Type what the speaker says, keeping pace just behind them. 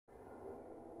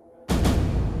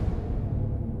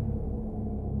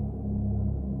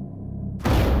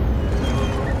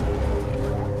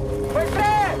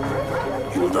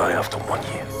after 1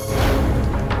 year.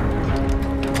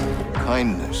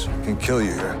 Kindness can kill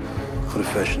you here.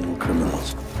 Professional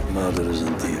criminals, murderers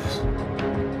and thieves.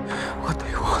 What do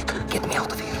you want? Get me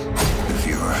out of here. If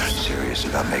you are serious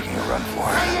about making a run for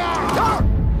it,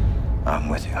 I'm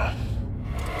with you.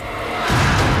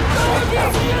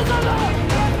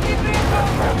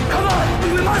 Come on!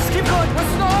 We must keep going! The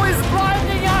snow is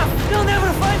blinding us! They'll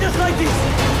never find us like this!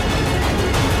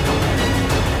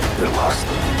 You're lost.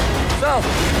 So!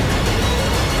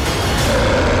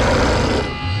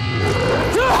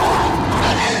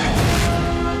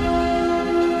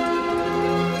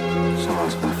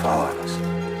 Someone's been following us.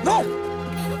 No!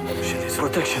 She needs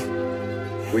protection.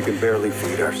 We can barely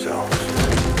feed ourselves.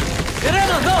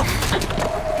 Irena, no!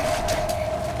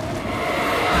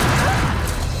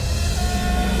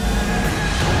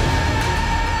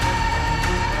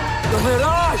 The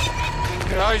Mirage!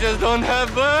 Mirages don't have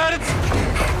birds!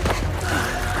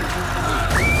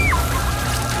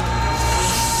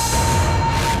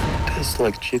 Tastes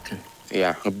like chicken.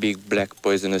 Yeah, a big black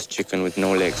poisonous chicken with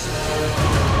no legs.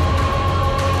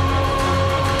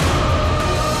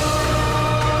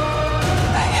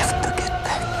 I have to get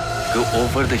back. Go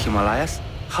over the Himalayas?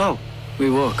 How? We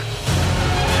walk.